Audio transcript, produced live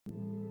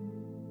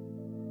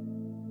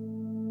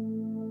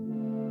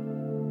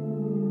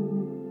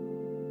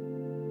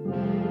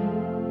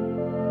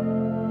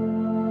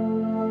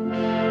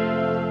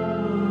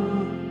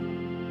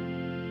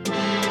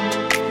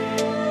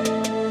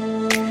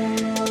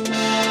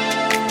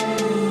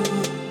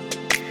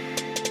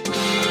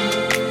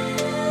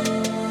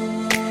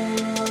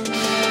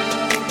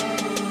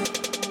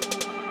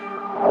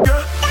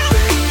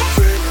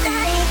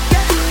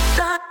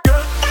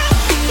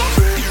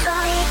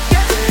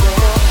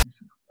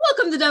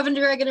From the Dove and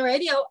Dragon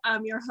Radio,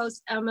 I'm your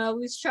host,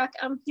 M.L.Ruscsak.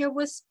 I'm here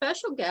with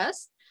special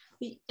guest,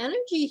 the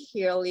energy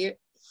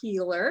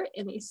healer,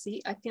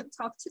 NEC, I can't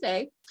talk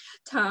today,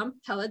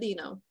 Tom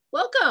Paladino.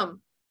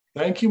 Welcome.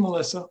 Thank you,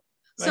 Melissa.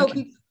 Thank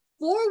you.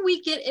 Before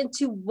we get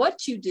into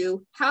what you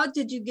do, how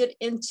did you get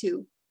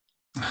into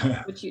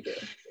what you do?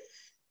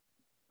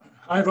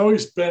 I've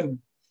always been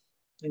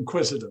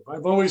inquisitive.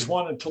 I've always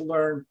wanted to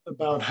learn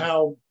about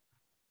how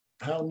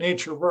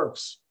nature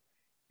works.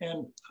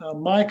 And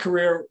my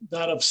career,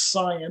 that of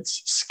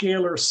science,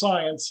 scalar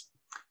science,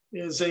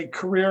 is a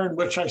career in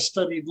which I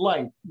studied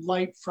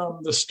light from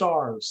the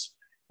stars,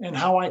 and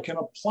how I can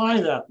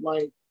apply that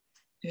light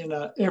in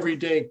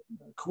everyday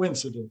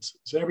coincidences,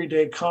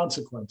 everyday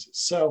consequences.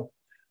 So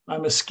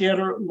I'm a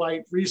scalar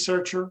light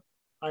researcher.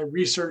 I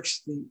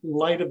research the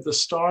light of the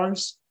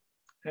stars,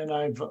 and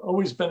I've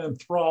always been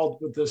enthralled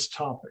with this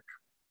topic.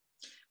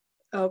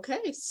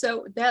 Okay,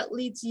 so that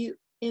leads you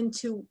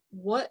into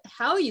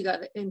how you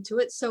got into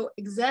it. So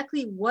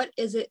exactly what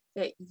is it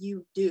that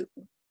you do?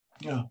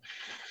 Yeah,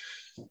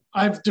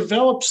 I've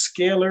developed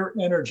scalar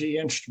energy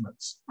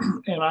instruments,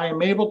 and I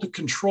am able to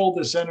control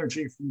this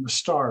energy from the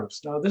stars.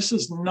 Now, this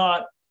is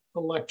not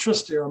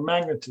electricity or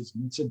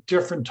magnetism. It's a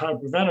different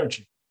type of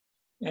energy.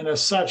 And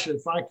as such,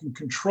 if I can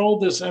control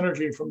this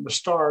energy from the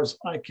stars,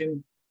 I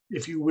can,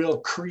 if you will,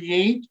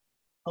 create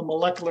a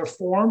molecular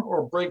form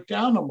or break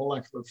down a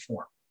molecular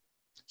form.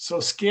 So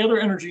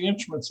scalar energy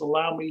instruments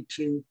allow me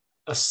to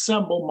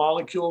assemble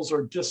molecules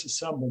or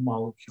disassemble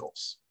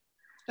molecules.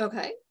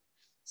 Okay.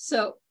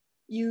 So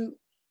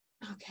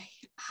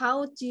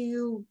how do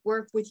you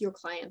work with your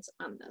clients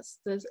on this?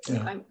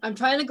 Yeah. I'm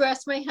trying to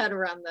grasp my head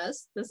around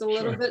this. This is a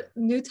little bit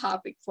new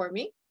topic for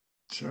me.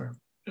 Sure.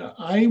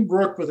 I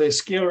work with a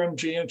scalar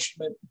energy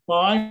instrument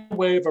by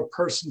way of a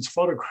person's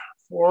photograph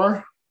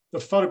or the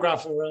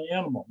photograph of an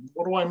animal.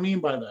 What do I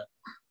mean by that?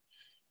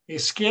 A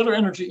scalar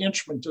energy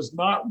instrument does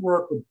not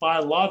work with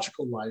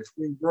biological life.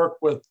 We work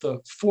with the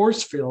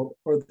force field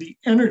or the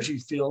energy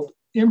field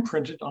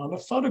imprinted on a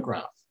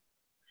photograph.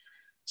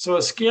 So a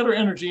scalar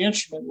energy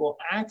instrument will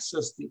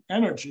access the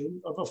energy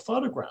of a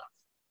photograph.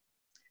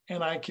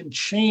 And I can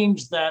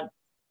change that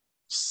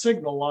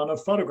signal on a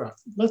photograph.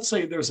 Let's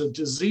say there's a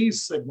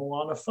disease signal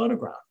on a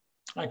photograph.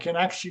 I can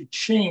actually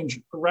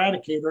change,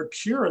 eradicate, or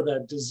cure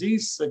that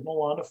disease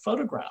signal on a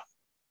photograph.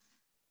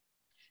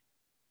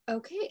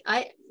 Okay,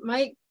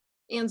 my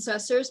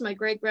ancestors, my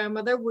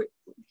great-grandmother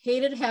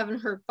hated having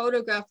her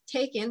photograph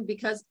taken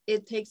because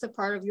it takes a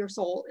part of your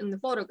soul in the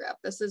photograph.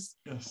 This is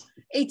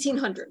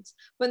 1800s.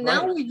 But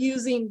now we're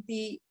using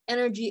the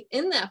energy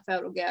in that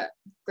photograph,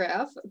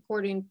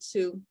 according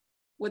to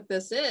what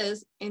this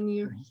is, and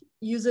you're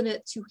using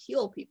it to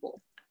heal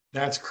people.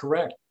 That's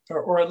correct.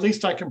 Or at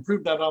least I can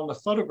prove that on the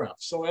photograph.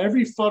 So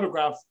every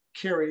photograph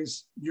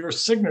carries your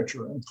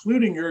signature,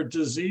 including your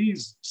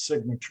disease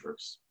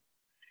signatures.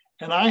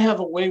 And I have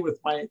a way with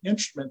my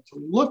instrument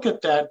to look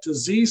at that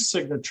disease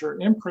signature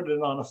imprinted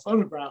on a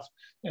photograph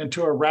and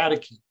to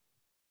eradicate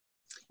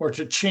or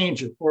to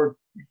change it, or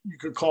you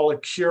could call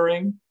it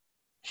curing,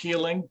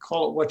 healing,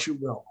 call it what you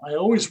will. I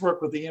always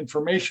work with the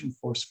information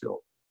force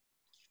field.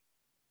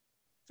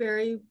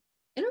 Very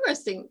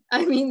interesting.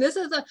 I mean, this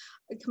is a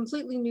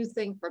completely new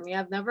thing for me.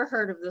 I've never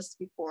heard of this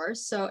before.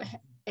 So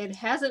it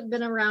hasn't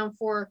been around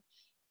for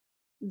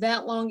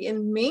that long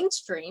in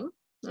mainstream.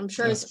 I'm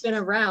sure it's been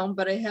around,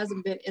 but it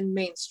hasn't been in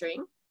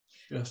mainstream.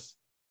 Yes.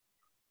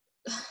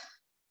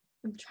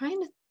 I'm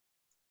trying to.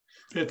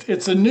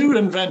 It's a new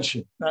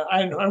invention.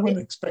 I wouldn't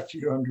expect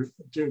you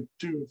to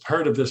have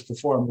heard of this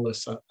before,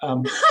 Melissa.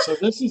 So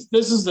this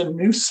is a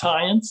new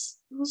science,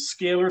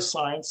 scalar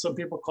science. Some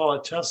people call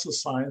it Tesla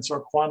science or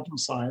quantum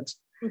science.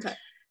 Okay.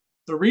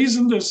 The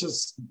reason this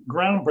is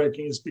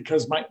groundbreaking is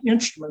because my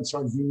instruments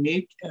are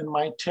unique and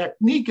my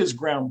technique is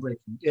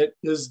groundbreaking. It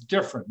is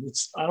different.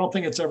 I don't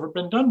think it's ever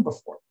been done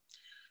before.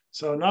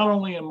 So not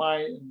only am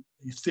I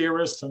a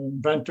theorist and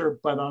inventor,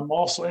 but I'm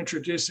also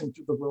introducing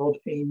to the world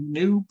a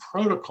new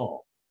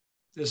protocol.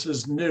 This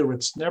is new.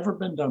 It's never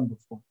been done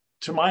before,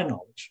 to my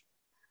knowledge.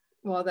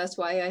 Well, that's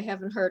why I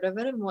haven't heard of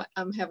it, and what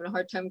I'm having a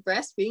hard time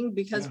grasping,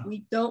 because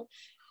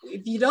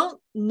if you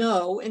don't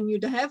know and you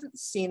haven't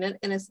seen it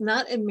and it's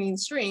not in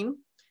mainstream,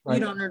 you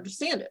don't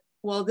understand it.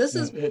 Well, this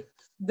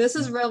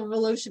is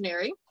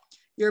revolutionary.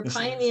 You're a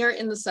pioneer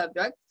in the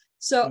subject.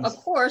 So of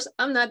course,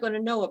 I'm not going to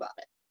know about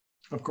it.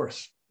 Of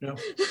course. Yeah.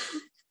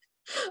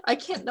 I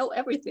can't know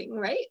everything,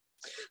 right?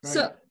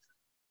 So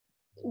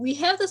we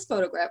have this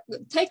photograph.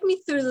 Take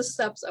me through the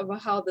steps of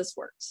how this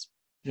works.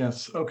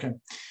 Yes. Okay.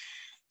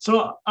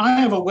 So I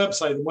have a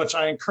website in which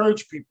I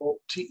encourage people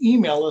to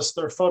email us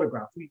their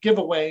photograph. We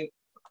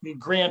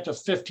grant a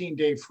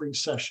 15-day free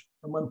session.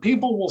 And when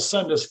people will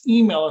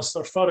email us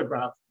their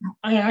photograph,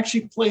 I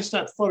actually place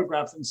that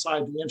photograph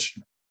inside the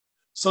instrument.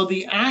 So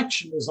the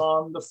action is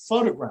on the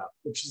photograph,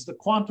 which is the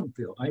quantum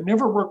field. I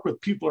never work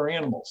with people or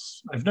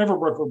animals. I've never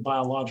worked with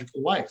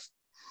biological life.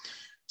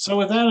 So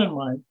with that in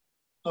mind,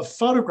 a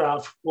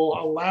photograph will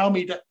allow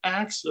me to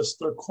access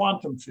their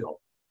quantum field.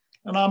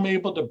 And I'm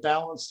able to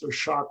balance their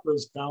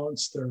chakras,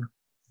 balance their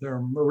their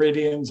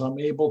meridians. I'm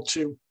able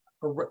to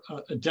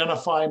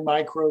identify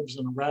microbes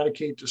and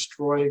eradicate,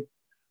 destroy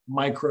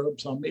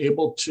microbes. I'm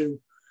able to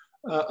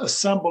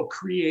assemble,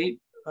 create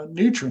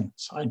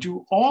nutrients. I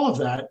do all of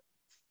that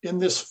in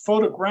this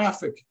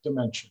photographic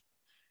dimension,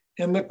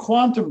 in the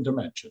quantum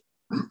dimension.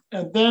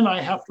 And then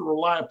I have to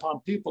rely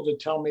upon people to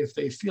tell me if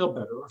they feel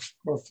better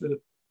or if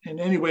in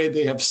any way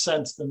they have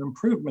sensed an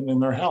improvement in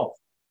their health.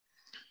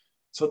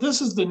 So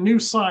this is the new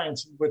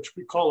science, in which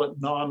we call it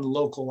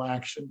non-local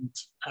action,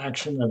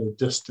 action at a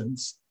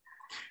distance,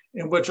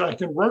 in which I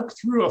can work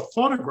through a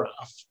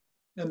photograph.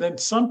 And then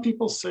some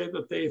people say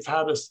that they've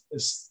had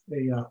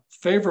a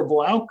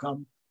favorable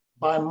outcome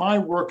by my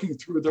working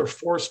through their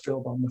force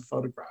field on the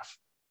photograph.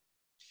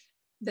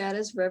 That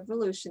is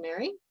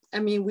revolutionary. I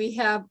mean,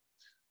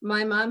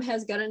 my mom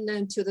has gotten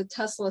into the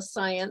Tesla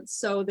science.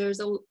 So there's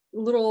a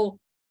little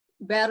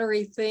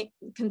battery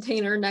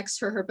container next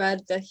to her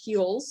bed that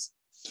heals.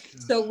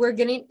 Yes. So we're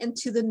getting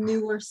into the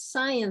newer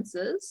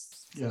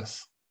sciences.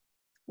 Yes.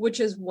 Which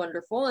is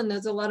wonderful. And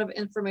there's a lot of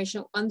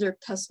information under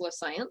Tesla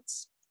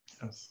science.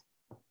 Yes.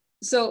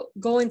 So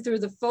going through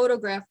the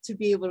photograph to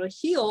be able to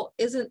heal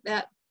isn't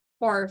that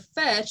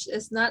far-fetched.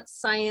 It's not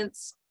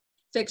science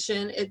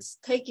fiction. It's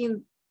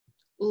taking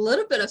a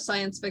little bit of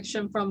science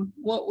fiction from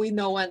what we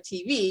know on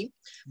TV,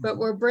 but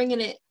we're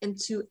bringing it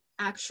into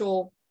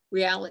actual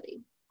reality.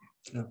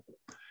 Yeah.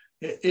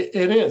 It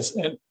is.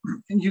 And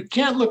you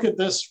can't look at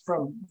this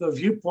from the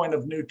viewpoint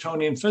of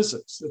Newtonian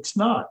physics. It's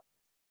not.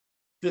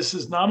 This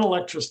is not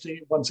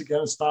electricity. Once again,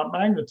 it's not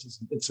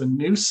magnetism. It's a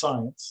new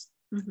science.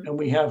 And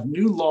we have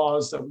new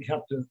laws that we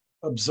have to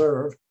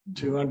observe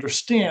to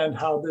understand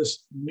how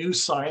this new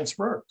science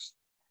works.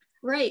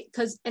 Right.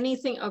 Because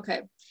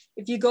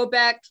if you go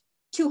back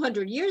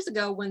 200 years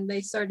ago when they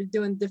started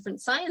doing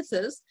different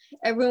sciences,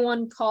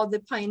 everyone called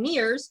the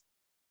pioneers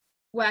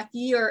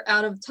wacky or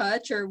out of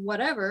touch or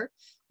whatever.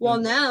 Well,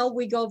 now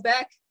we go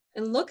back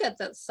and look at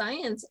that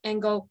science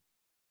and go,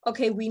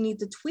 okay, we need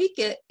to tweak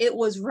it. It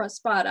was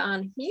spot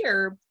on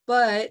here,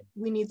 but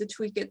we need to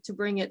tweak it to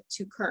bring it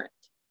to current.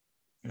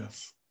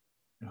 Yes,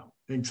 yeah,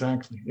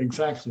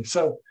 exactly.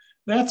 So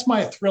that's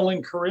my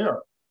thrilling career.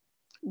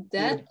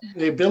 The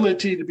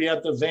ability to be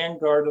at the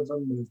vanguard of a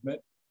movement.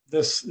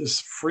 This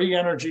is free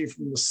energy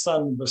from the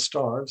sun and the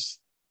stars.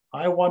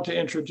 I want to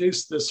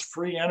introduce this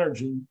free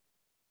energy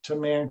to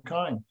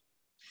mankind.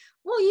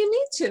 Well, you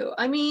need to.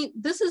 I mean,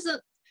 this is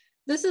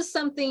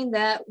something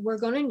that we're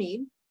going to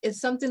need. It's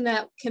something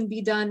that can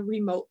be done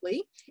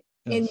remotely.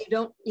 Yes. And you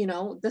don't,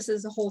 this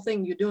is the whole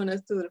thing. You're doing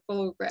it through the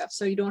photograph.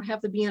 So you don't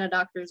have to be in a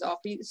doctor's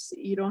office.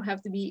 You don't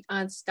have to be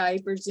on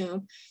Skype or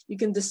Zoom. You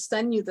can just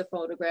send you the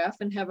photograph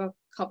and have a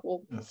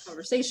couple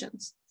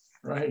conversations.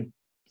 Right.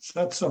 It's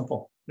that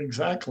simple.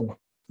 Exactly.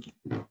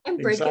 I'm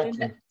breaking it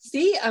down.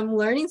 See, I'm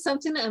learning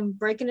something. I'm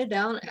breaking it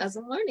down as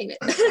I'm learning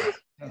it.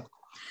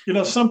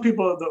 Some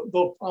people,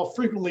 I'll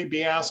frequently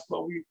be asked,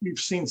 well, we've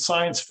seen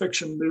science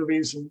fiction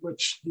movies in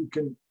which you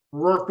can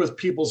work with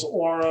people's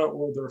aura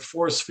or their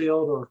force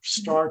field or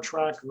Star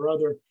Trek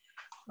or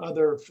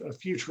other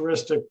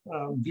futuristic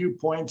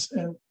viewpoints.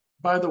 And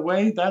by the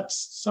way,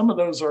 some of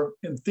those are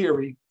in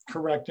theory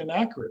correct and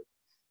accurate.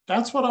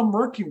 That's what I'm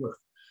working with.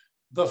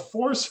 The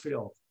force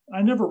field.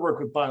 I never work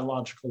with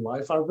biological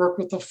life. I work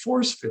with the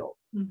force field.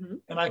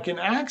 And I can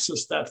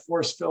access that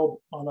force field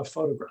on a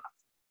photograph.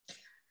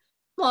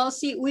 Well,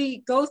 see,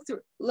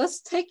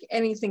 let's take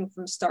anything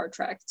from Star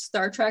Trek.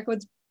 Star Trek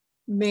was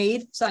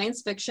made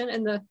science fiction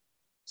in the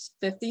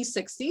 50s,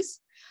 60s.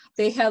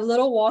 They had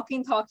little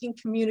walking, talking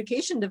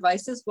communication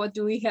devices. What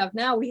do we have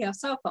now? We have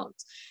cell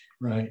phones.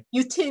 Right.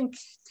 You can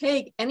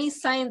take any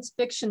science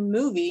fiction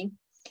movie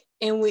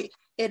and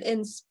it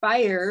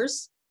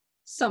inspires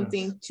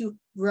something to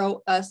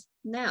grow us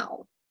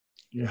now.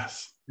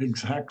 Yes,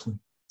 exactly.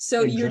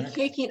 So you're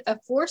taking a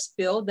force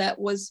field that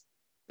was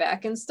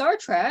back in Star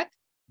Trek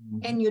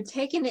and you're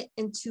taking it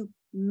into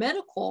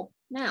medical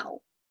now.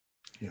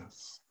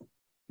 Yes,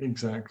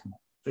 exactly.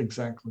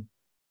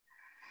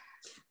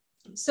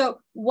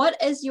 So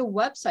what is your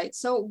website?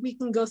 So we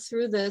can go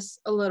through this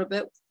a little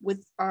bit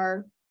with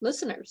our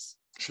listeners.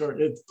 Sure.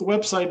 The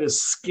website is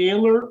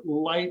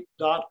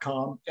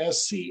scalarlight.com,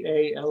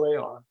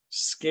 SCALAR,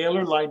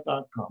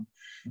 scalarlight.com.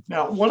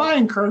 Now, what I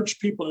encourage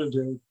people to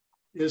do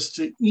is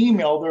to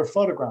email their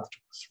photograph to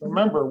us.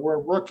 Remember, we're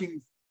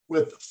working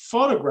with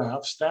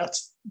photographs.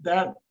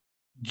 That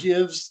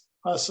gives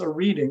us a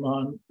reading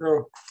on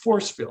your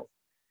force field.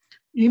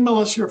 Email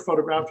us your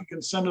photograph. You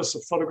can send us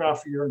a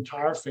photograph of your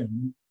entire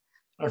family.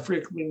 I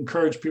frequently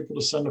encourage people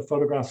to send a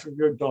photograph of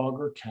your dog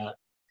or cat.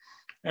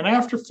 And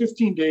after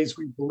 15 days,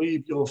 we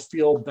believe you'll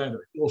feel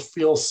better. You'll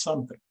feel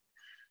something.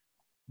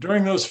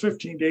 During those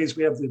 15 days,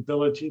 we have the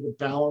ability to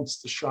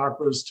balance the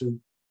chakras, to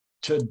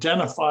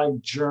identify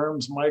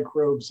germs,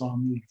 microbes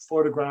on the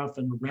photograph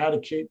and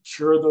eradicate,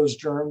 cure those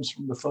germs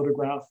from the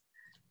photograph.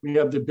 We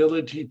have the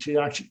ability to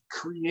actually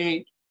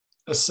create,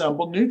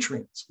 assemble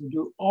nutrients. We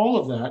do all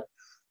of that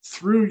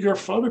through your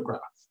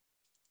photograph.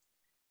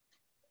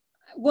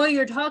 While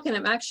you're talking,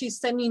 I'm actually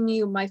sending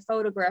you my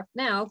photograph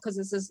now because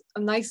this is a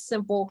nice,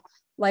 simple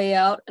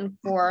layout and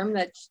form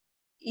that's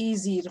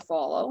easy to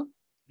follow.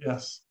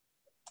 Yes.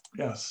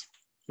 Yes.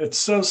 It's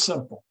so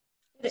simple.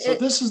 So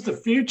this is the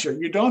future.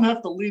 You don't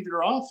have to leave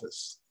your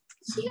office.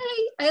 See,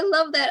 I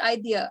love that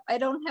idea. I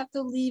don't have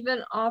to leave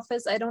an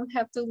office. I don't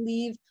have to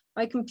leave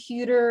my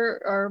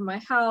computer or my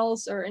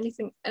house or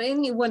anything. And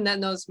anyone that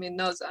knows me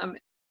knows I'm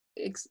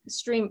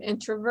extreme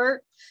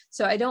introvert.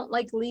 So I don't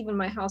like leaving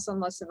my house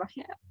unless if I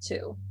have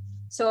to.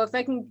 So if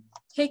I can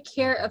take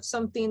care of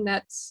something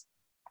that's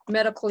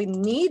medically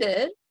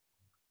needed,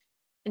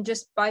 and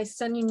just by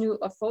sending you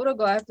a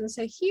photograph and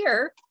say,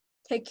 here,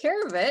 take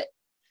care of it,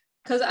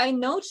 because I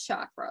know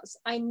chakras.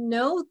 I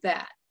know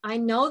that. I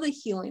know the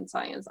healing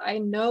science. I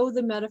know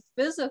the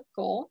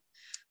metaphysical,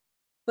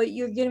 but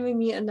you're giving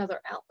me another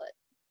outlet.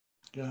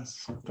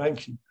 Yes,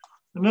 thank you.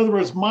 In other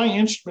words, my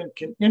instrument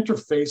can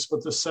interface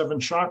with the 7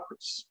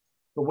 chakras.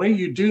 The way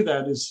you do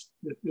that is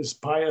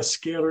by a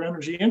scalar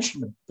energy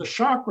instrument. The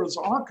chakras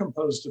are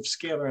composed of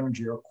scalar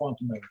energy or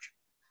quantum energy.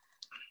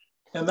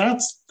 And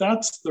that's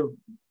the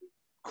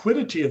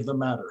quiddity of the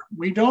matter.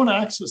 We don't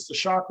access the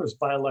chakras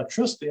by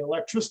electricity.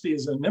 Electricity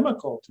is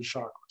inimical to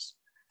chakras.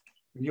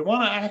 If you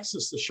want to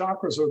access the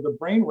chakras or the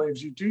brain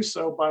waves, you do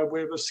so by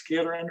way of a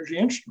scalar energy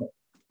instrument.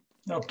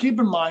 Now, keep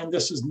in mind,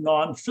 this is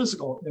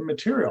non-physical,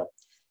 immaterial.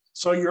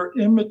 So your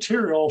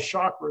immaterial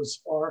chakras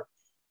are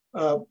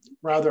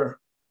rather,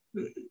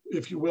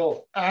 if you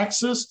will,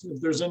 accessed.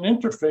 There's an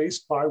interface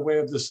by way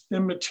of this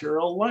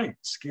immaterial light,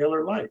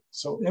 scalar light.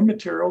 So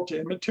immaterial to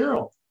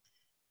immaterial.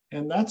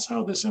 And that's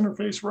how this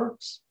interface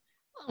works.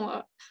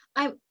 Oh,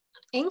 I'm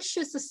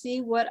anxious to see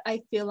what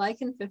I feel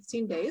like in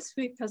 15 days,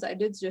 because I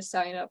did just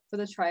sign up for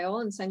the trial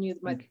and send you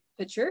my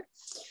picture.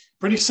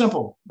 Pretty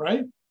simple,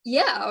 right?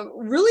 Yeah,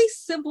 really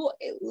simple.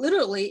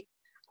 Literally,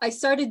 I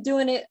started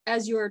doing it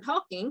as you were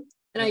talking,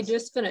 and I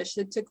just finished.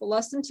 It took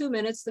less than 2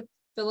 minutes to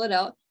fill it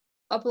out,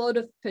 upload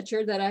a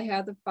picture that I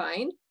had to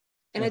find,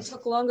 and it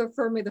took longer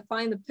for me to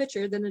find the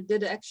picture than it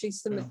did to actually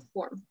submit the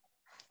form.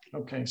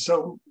 Okay,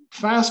 so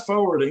fast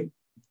forwarding,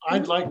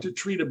 I'd like to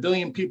treat 1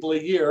 billion people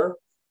a year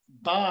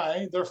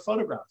by their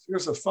photographs.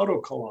 Here's a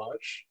photo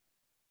collage.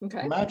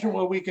 Okay. Imagine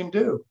what we can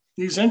do.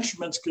 These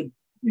instruments could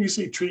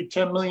easily treat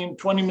 10 million,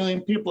 20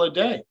 million people a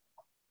day.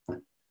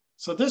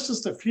 So this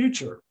is the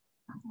future,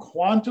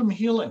 quantum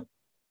healing,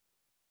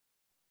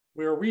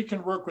 where we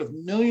can work with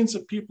millions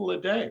of people a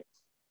day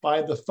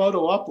by the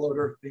photo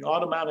uploader, the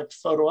automatic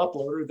photo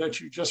uploader that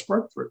you just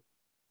worked through.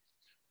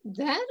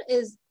 That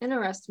is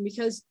interesting,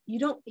 because you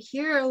don't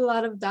hear a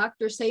lot of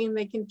doctors saying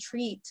they can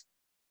treat.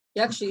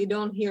 Actually, you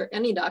don't hear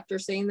any doctor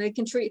saying they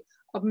can treat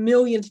 1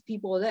 million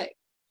people a day.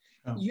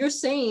 Oh. You're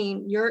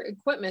saying your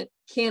equipment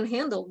can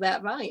handle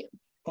that volume.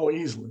 Oh,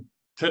 easily.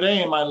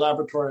 Today in my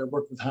laboratory, I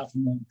work with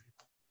 500,000 people.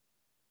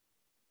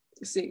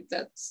 See,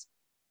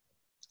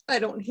 I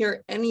don't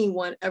hear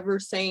anyone ever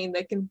saying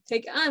they can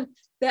take on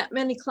that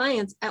many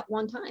clients at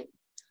one time.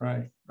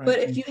 Right. But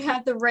if you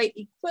have the right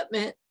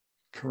equipment,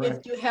 correct.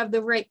 If you have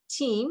the right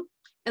team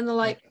and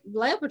the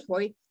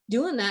laboratory,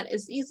 doing that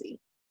is easy.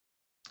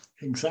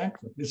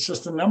 Exactly. It's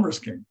just a numbers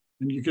game,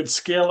 and you could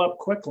scale up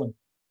quickly.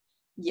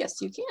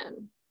 Yes, you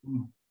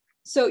can.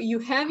 So you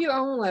have your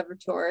own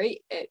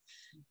laboratory.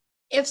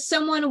 If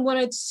someone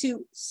wanted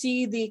to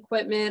see the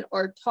equipment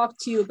or talk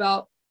to you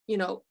about,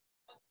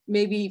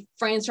 maybe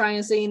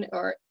franchising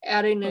or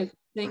adding a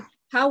thing,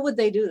 how would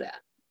they do that?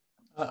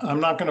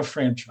 I'm not going to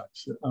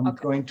franchise it. I'm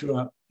going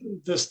to,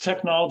 this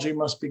technology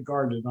must be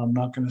guarded. I'm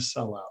not going to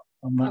sell out.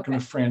 I'm not going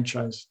to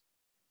franchise.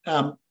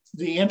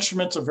 The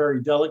instruments are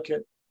very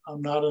delicate.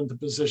 I'm not in the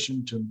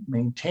position to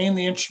maintain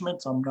the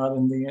instruments. I'm not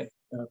in the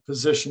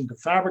position to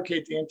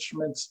fabricate the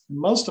instruments. And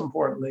most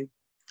importantly,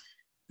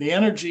 the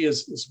energy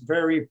is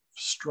very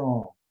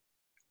strong,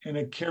 and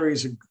it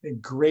carries a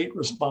great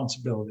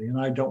responsibility. And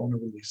I don't want to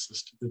release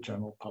this to the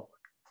general public.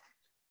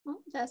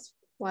 Well, that's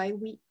why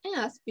we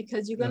ask,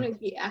 because you're going to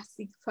be asked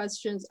these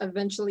questions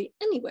eventually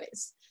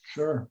anyways.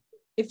 Sure.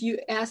 If you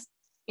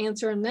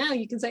answer them now,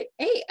 you can say,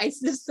 hey, I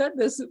just said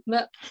this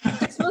not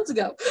 6 months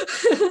ago.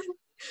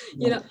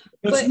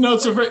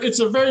 It's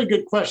a very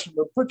good question,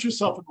 but put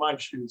yourself in my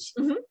shoes.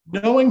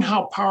 Knowing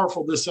how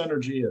powerful this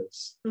energy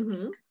is,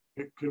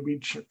 could we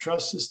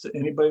trust this to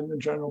anybody in the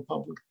general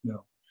public?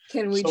 No.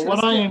 Can we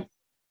trust it?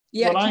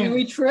 Can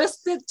we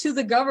trust it to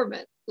the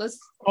government?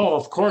 Oh,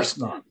 of course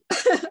not.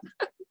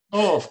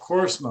 Oh, of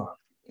course not.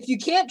 If you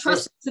can't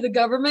trust it to the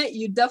government,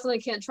 you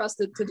definitely can't trust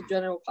it to the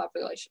general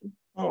population.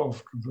 Oh,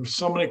 there's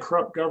so many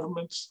corrupt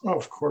governments. Oh,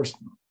 of course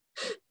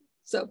not.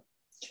 So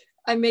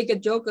I make a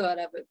joke out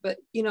of it, but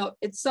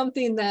it's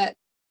something that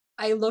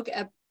I look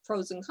at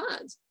pros and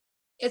cons.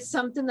 It's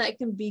something that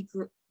can be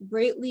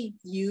greatly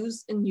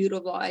used and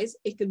utilized.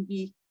 It can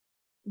be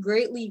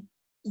greatly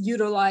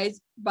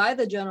utilized by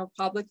the general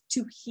public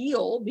to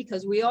heal,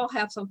 because we all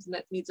have something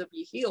that needs to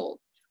be healed.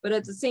 But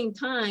at the same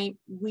time,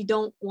 we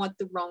don't want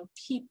the wrong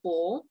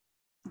people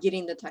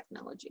getting the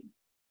technology.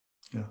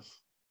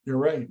 Yes, you're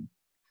right.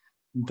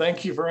 And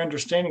thank you for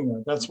understanding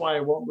that. That's why I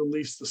won't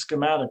release the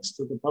schematics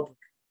to the public.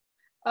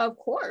 Of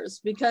course,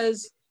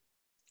 because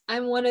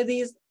I'm one of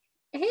these,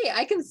 hey,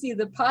 I can see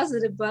the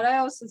positive, but I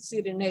also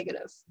see the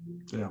negative.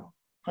 Yeah.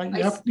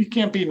 You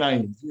can't be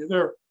naive.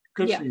 They're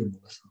good for you,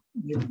 Melissa.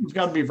 You've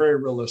got to be very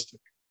realistic.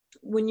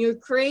 When you're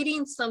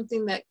creating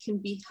something that can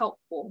be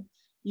helpful,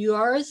 you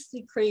are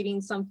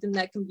creating something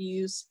that can be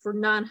used for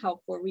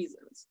non-helpful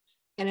reasons,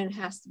 and it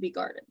has to be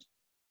guarded.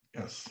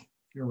 Yes,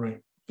 you're right.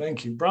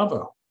 Thank you.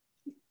 Bravo.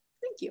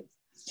 Thank you.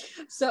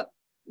 So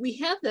we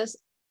have this.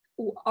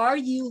 Are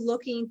you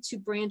looking to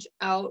branch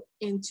out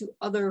into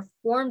other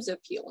forms of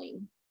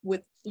healing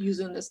with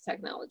using this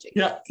technology?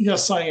 Yeah,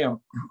 yes, I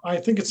am. I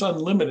think it's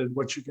unlimited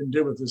what you can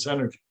do with this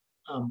energy.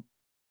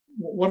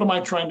 What am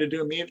I trying to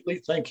do immediately?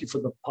 Thank you for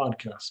the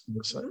podcast,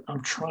 Melissa.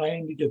 I'm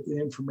trying to get the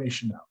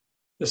information out.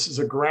 This is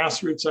a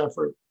grassroots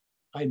effort.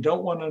 I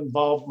don't want to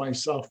involve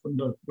myself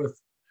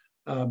with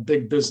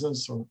big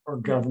business or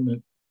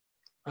government.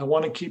 I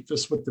want to keep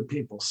this with the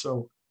people.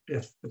 So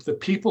if the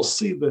people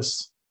see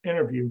this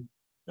interview,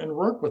 then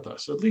work with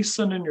us. At least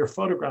send in your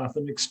photograph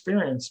and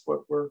experience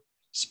what we're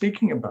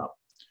speaking about.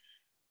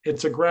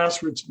 It's a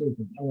grassroots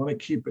movement. I want to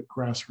keep it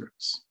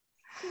grassroots.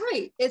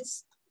 Right.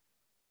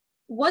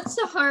 What's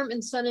the harm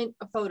in sending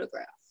a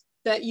photograph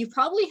that you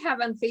probably have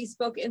on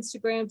Facebook,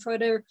 Instagram,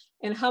 Twitter,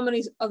 and how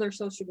many other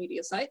social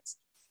media sites?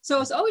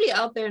 So it's already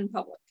out there in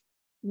public.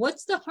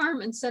 What's the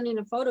harm in sending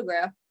a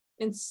photograph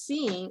and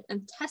seeing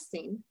and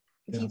testing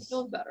if you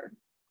feel better?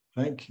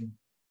 Thank you.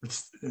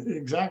 It's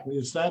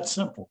that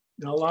simple.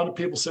 A lot of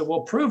people say,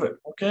 well, prove it.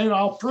 Okay,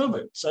 I'll prove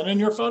it. Send in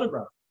your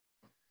photograph.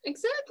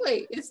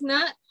 Exactly. It's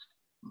not,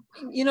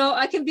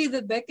 I can be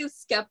the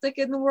biggest skeptic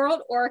in the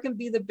world, or I can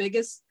be the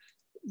biggest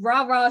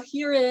rah,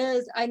 here it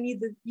is, I need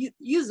to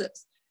use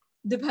this,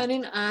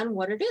 depending on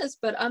what it is.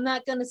 But I'm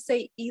not going to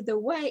say either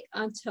way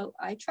until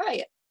I try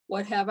it.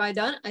 What have I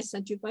done? I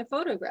sent you my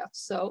photograph.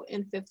 So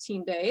in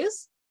 15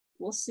 days,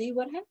 we'll see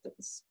what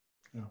happens.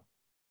 Yeah.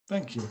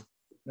 Thank you.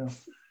 Yeah.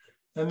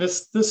 And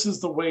this is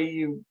the way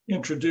you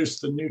introduce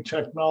the new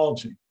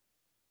technology.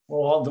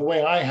 Well, the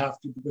way I have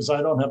to, because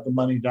I don't have the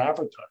money to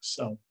advertise.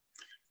 So,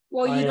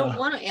 well, you don't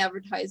want to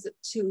advertise it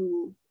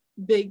too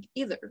big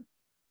either,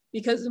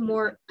 because the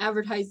more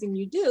advertising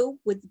you do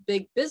with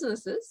big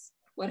businesses,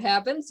 what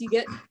happens? You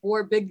get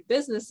more big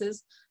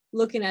businesses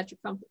looking at your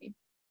company.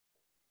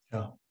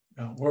 Yeah.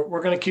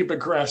 We're going to keep it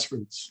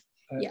grassroots.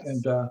 Yes.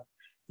 And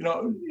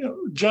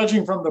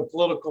judging from the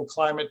political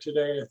climate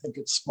today, I think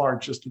it's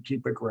smart just to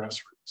keep it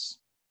grassroots.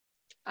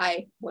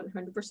 I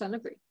 100%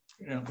 agree.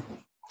 Yeah,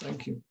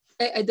 thank you.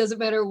 It doesn't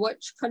matter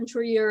which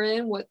country you're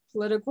in, what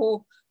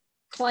political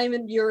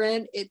climate you're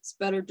in, it's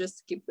better just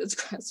to keep this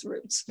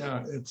grassroots.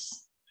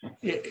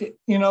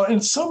 Yeah,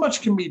 and so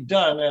much can be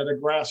done at a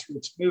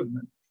grassroots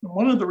movement. And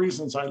one of the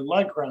reasons I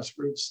like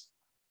grassroots,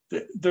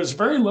 there's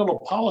very little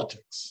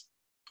politics.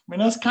 I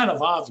mean, that's kind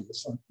of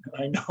obvious.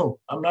 I know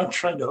I'm not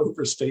trying to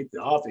overstate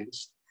the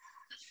obvious,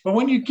 but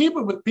when you keep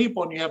it with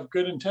people and you have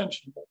good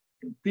intention,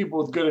 people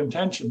with good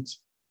intentions,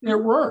 it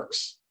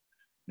works.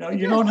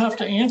 You don't have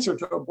to answer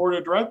to a board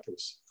of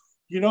directors.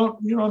 You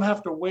don't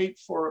have to wait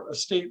for a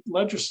state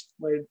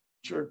legislature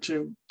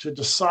to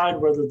decide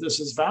whether this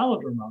is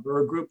valid or not,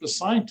 or a group of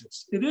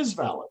scientists. It is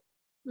valid.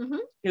 Mm-hmm.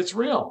 It's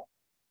real.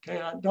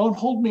 Okay, don't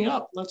hold me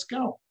up. Let's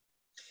go.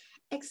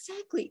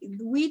 Exactly.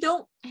 We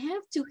don't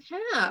have to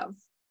have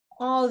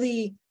all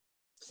the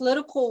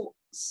political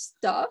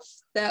stuff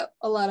that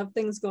a lot of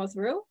things go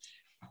through.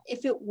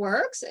 If it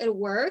works,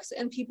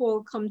 and people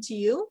will come to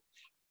you,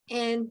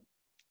 and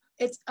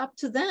it's up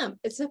to them.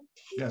 It's a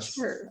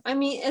picture. Yes. I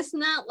mean, it's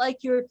not like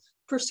you're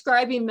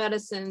prescribing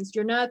medicines.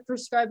 You're not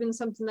prescribing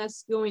something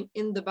that's going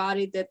in the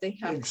body that they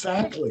have.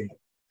 Exactly.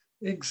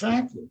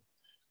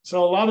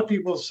 So a lot of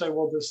people say,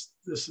 well, this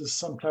is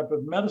some type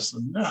of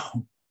medicine.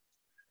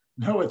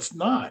 No, it's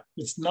not.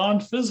 It's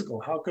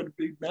non-physical. How could it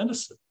be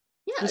medicine?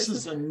 Yeah,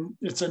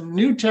 it's a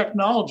new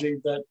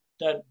technology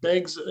that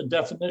begs a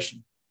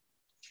definition.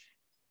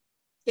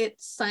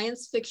 It's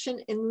science fiction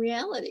in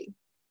reality.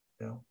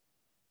 Yeah.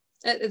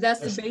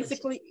 That's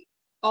basically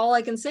all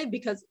I can say,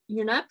 because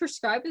you're not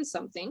prescribing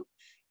something.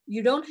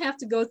 You don't have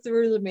to go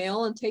through the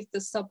mail and take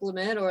this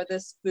supplement or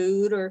this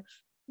food or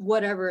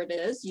whatever it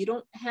is. You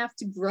don't have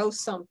to grow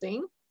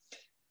something.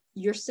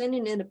 You're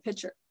sending in a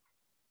picture.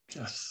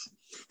 Yes.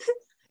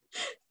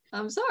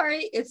 I'm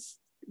sorry, it's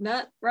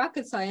not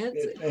rocket science.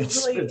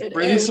 It's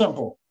pretty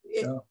simple.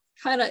 It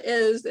kind of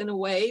is in a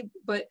way,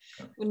 but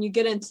when you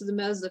get into the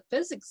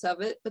metaphysics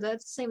of it, but at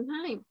the same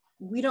time,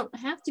 we don't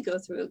have to go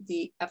through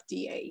the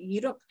FDA. You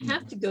don't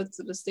have to go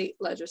through the state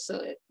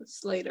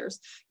legislators.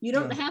 You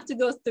don't have to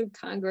go through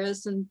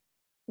Congress and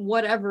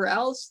whatever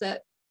else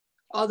that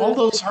all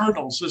those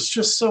hurdles. It's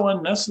just so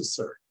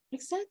unnecessary.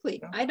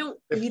 Exactly.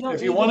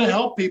 If you want to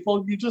help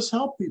people, you just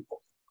help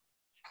people.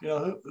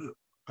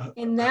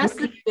 And that's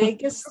the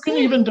biggest thing. Who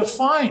can even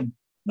define?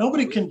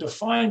 Nobody can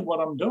define what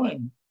I'm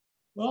doing.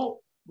 Well,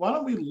 why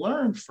don't we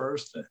learn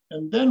first?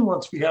 And then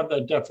once we have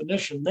that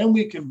definition, then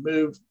we can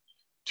move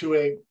to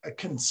a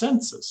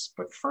consensus.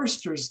 But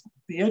first,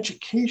 the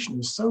education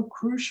is so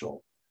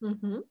crucial.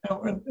 Mm-hmm.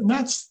 And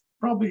that's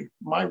probably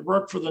my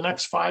work for the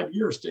next 5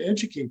 years, to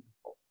educate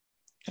people.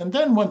 And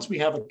then once we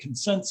have a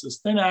consensus,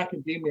 then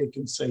academia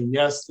can say,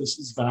 yes, this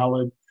is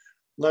valid.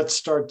 Let's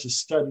start to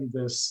study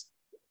this.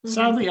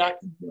 Sadly,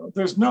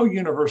 there's no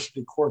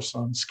university course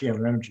on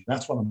scalar energy.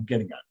 That's what I'm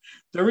getting at.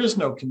 There is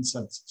no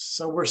consensus.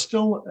 So we're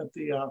still at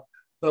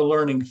the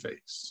learning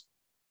phase.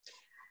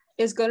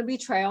 It's going to be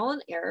trial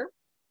and error.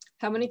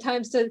 How many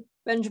times did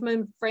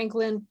Benjamin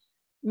Franklin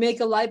make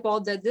a light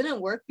bulb that didn't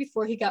work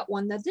before he got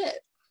one that did?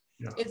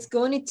 Yeah. It's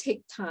going to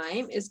take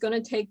time. It's going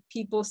to take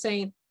people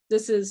saying,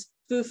 this is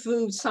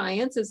foo-foo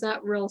science. It's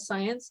not real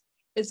science.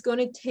 It's going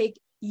to take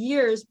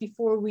years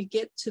before we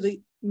get to the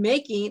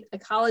making a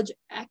college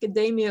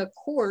academia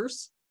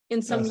course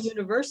in some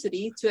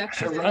university to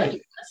actually study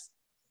this.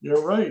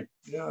 You're right.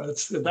 Yeah,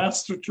 that's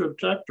the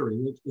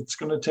trajectory. It's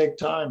going to take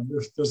time.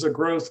 There's a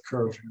growth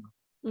curve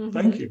here.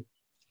 Thank you.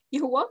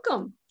 You're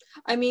welcome.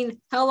 I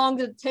mean, how long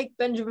did it take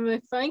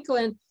Benjamin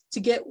Franklin to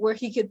get where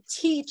he could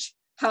teach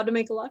how to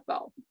make a light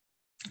bulb?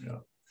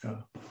 Yeah.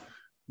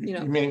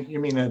 You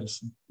mean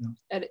Edison?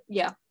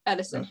 Yeah,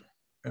 Edison.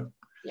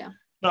 Yeah.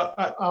 Now,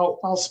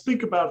 I'll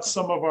speak about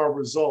some of our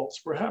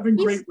results. We're having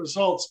great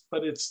results,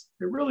 but it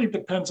really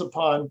depends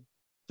upon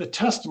the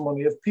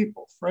testimony of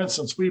people. For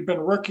instance, we've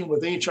been working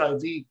with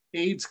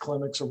HIV/AIDS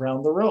clinics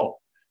around the world.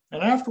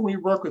 And after we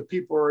work with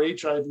people who are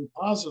HIV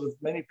positive,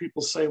 many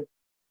people say,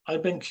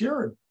 I've been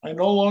cured. I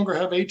no longer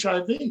have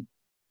HIV.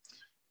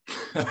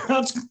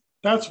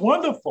 That's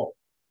wonderful.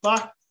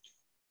 But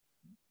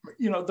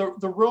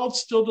the world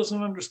still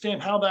doesn't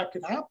understand how that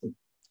could happen.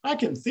 I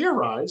can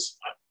theorize,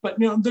 but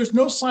there's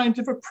no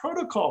scientific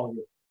protocol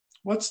here.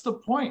 What's the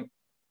point?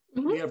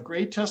 We have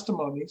great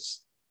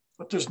testimonies,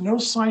 but there's no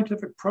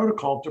scientific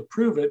protocol to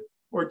prove it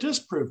or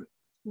disprove it.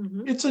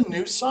 It's a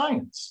new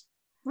science.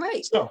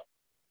 Right. So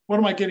what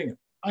am I getting at?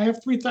 I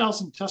have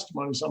 3,000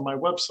 testimonies on my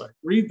website.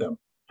 Read them.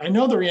 I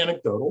know they're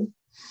anecdotal.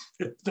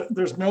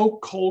 There's no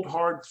cold,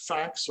 hard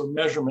facts or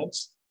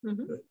measurements.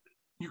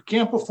 You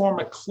can't perform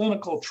a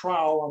clinical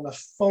trial on a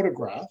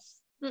photograph.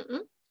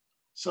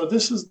 So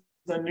this is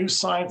the new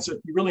science that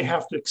you really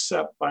have to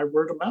accept by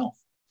word of mouth.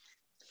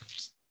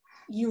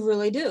 You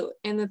really do.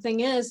 And the thing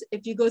is,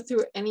 if you go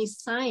through any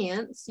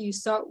science, you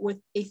start with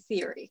a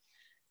theory.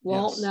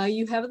 Well, now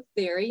you have a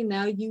theory.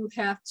 Now you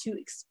have to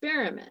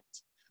experiment.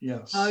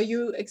 Yes. How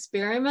you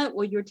experiment?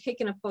 Well, you're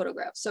taking a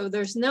photograph. So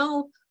there's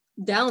no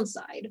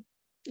downside.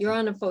 You're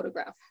on a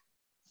photograph.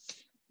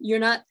 You're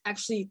not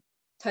actually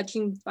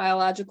touching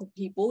biological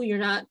people. You're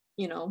not,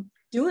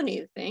 doing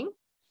anything.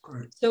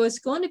 Right. So it's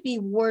going to be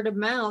word of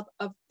mouth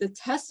of the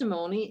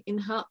testimony and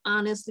how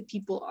honest the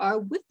people are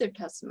with their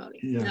testimony.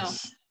 Yes. Now,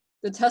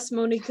 the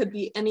testimony could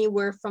be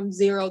anywhere from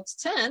 0 to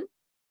 10.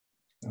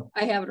 Yep.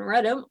 I haven't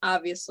read them,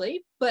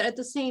 obviously, but at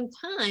the same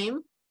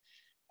time,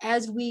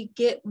 as we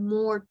get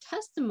more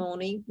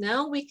testimony,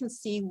 now we can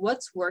see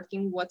what's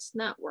working, what's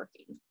not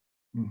working.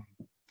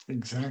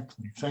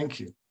 Exactly.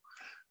 Thank you.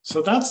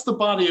 So that's the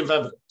body of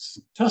evidence,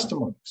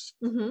 testimonies.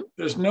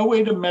 There's no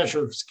way to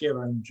measure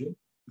scalar energy.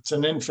 It's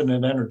an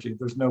infinite energy.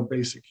 There's no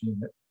basic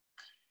unit.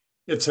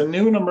 It's a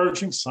new and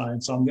emerging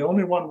science. I'm the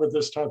only one with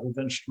this type of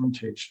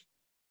instrumentation.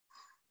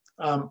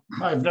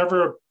 I've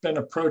never been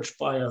approached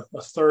by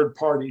a third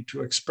party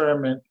to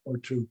experiment or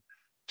to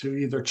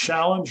either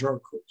challenge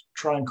or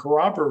try and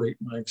corroborate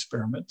my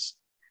experiments.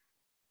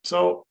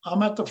 So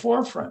I'm at the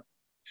forefront,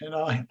 and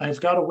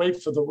I've got to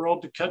wait for the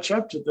world to catch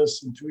up to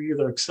this and to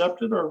either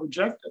accept it or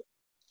reject it.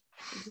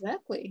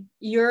 Exactly.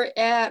 You're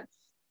at,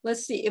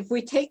 let's see, if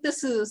we take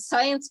this as a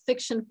science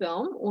fiction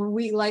film, or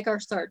we like our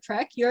Star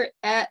Trek, you're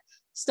at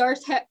Star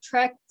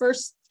Trek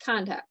First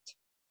Contact.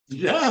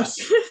 Yes.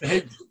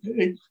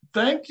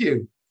 Thank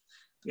you.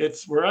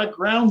 We're at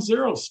ground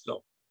zero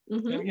still.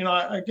 And,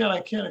 I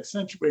can't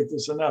accentuate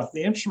this enough.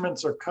 The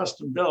instruments are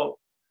custom built.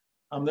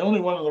 I'm the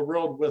only one in the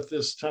world with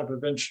this type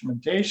of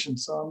instrumentation.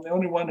 So I'm the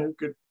only one who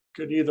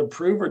could either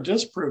prove or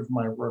disprove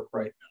my work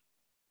right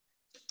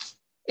now.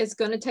 It's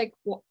going to take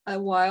a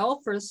while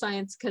for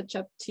science to catch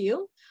up to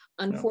you.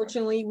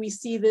 Unfortunately, we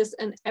see this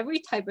in every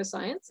type of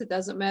science. It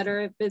doesn't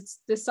matter if it's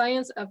the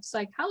science of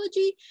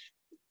psychology,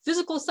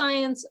 physical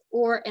science,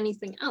 or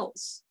anything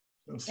else.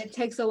 Yes. It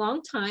takes a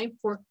long time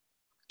for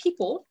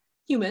people,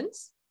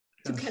 humans,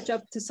 to catch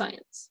up to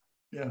science.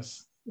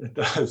 Yes, it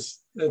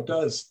does. It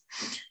does.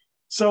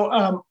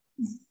 So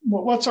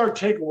what's our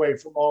takeaway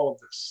from all of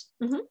this?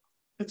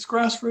 It's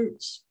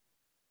grassroots.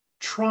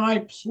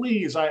 Try,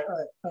 please. I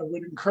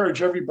would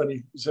encourage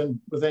everybody who's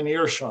within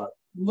earshot,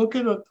 look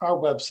at our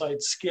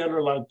website,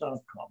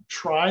 scalarlight.com.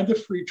 Try the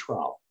free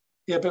trial.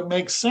 If it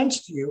makes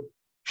sense to you,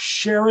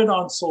 share it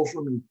on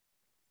social media.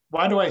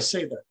 Why do I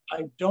say that?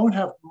 I don't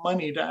have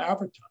money to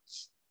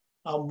advertise.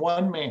 I'm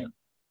one man.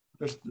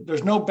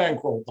 There's no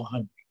bankroll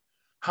behind me.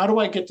 How do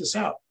I get this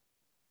out?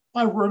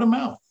 By word of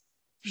mouth.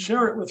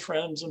 Share it with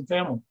friends and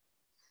family.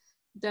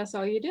 That's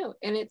all you do.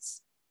 And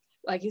it's,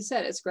 like you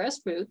said, it's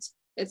grassroots,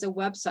 it's a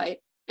website,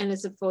 and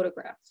it's a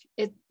photograph.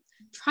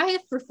 Try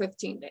it for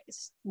 15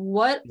 days.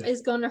 What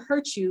is going to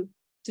hurt you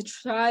to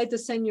try to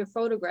send your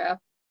photograph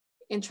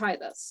and try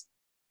this?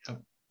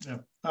 Yeah.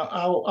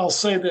 I'll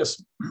say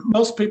this.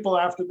 Most people,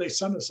 after they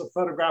send us a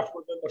photograph,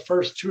 within the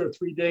first 2 or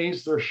 3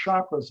 days, their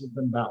chakras have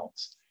been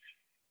balanced.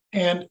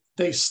 And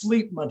they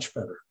sleep much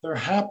better. They're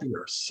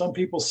happier. Some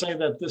people say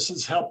that this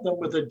has helped them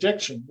with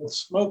addiction, with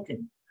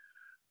smoking,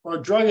 or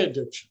drug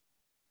addiction.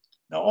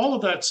 Now, all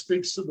of that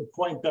speaks to the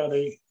point that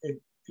a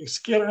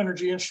scalar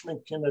energy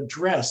instrument can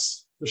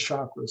address the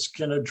chakras,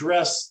 can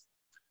address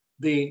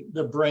the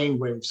brain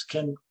waves,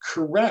 can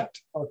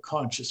correct our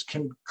conscious,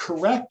 can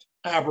correct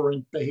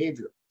aberrant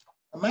behavior.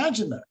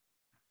 Imagine that.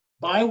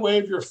 By way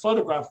of your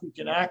photograph, we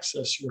can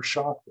access your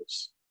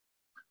chakras.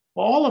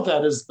 Well, all of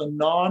that is the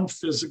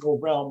non-physical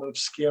realm of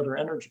scalar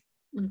energy.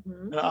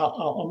 Mm-hmm. And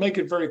I'll make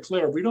it very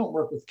clear, we don't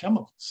work with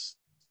chemicals.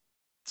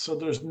 So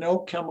there's no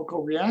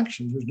chemical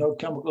reaction. There's no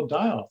chemical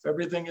die-off.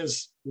 Everything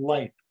is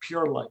light,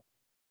 pure light.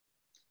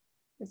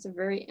 It's a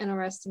very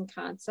interesting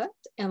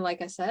concept. And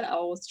like I said, I'll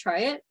always try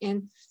it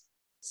and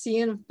see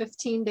in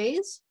 15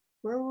 days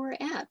where we're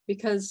at,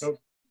 because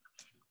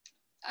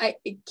I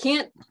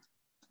can't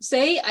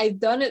say I've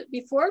done it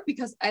before,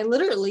 because I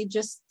literally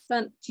just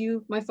sent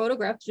you my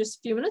photograph just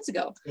a few minutes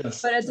ago.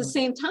 Yes. But at the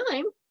same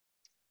time,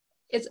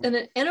 it's an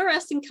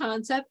interesting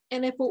concept.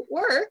 And if it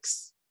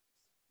works,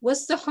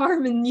 what's the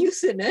harm in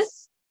using it?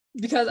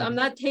 Because I'm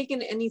not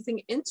taking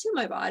anything into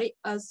my body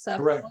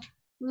except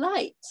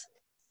light.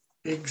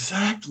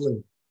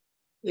 Exactly.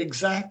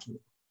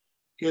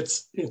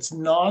 It's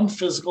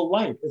non-physical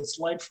light. It's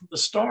light from the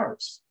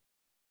stars.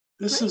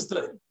 This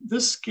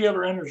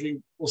scalar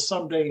energy will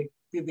someday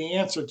be the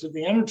answer to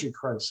the energy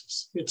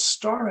crisis. It's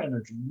star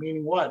energy,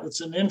 meaning what?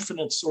 It's an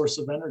infinite source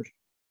of energy.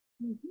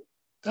 Mm-hmm.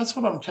 That's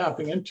what I'm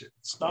tapping into.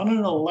 It's not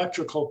an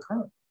electrical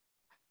current.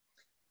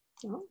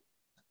 Well,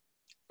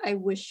 I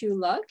wish you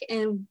luck,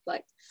 and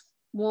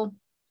we'll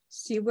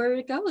see where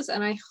it goes.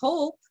 And I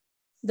hope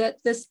that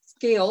this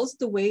scales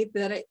the way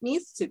that it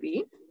needs to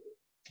be.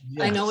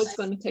 Yes. I know it's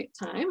going to take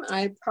time.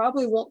 I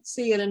probably won't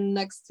see it in the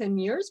next 10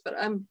 years, but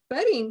I'm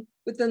betting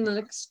within the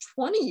next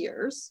 20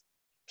 years,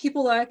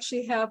 people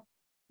actually have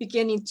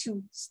beginning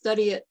to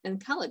study it in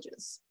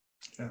colleges.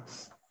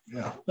 Yes.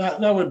 Yeah,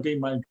 that would be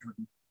my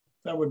dream.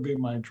 That would be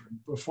my dream.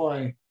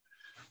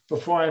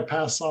 Before I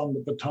pass on the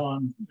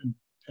baton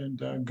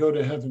and go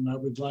to heaven, I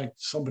would like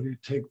somebody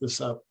to take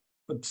this up.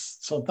 But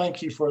so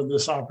thank you for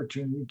this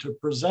opportunity to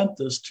present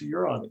this to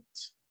your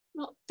audience.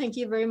 Well, thank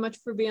you very much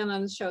for being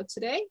on the show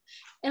today.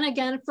 And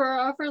again, for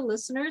our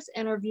listeners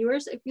and our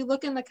viewers, if you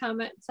look in the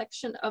comment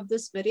section of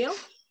this video,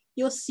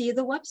 you'll see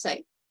the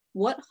website.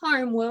 What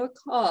harm will it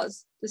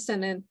cause to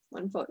send in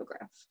one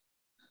photograph?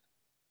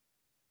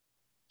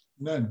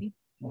 None.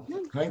 Well,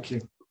 thank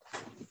you.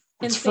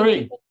 It's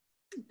free.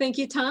 Thank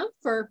you, Tom,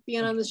 for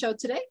being on the show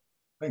today.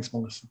 Thanks,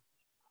 Melissa.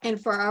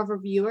 And for our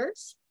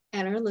viewers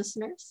and our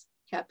listeners,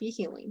 happy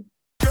healing.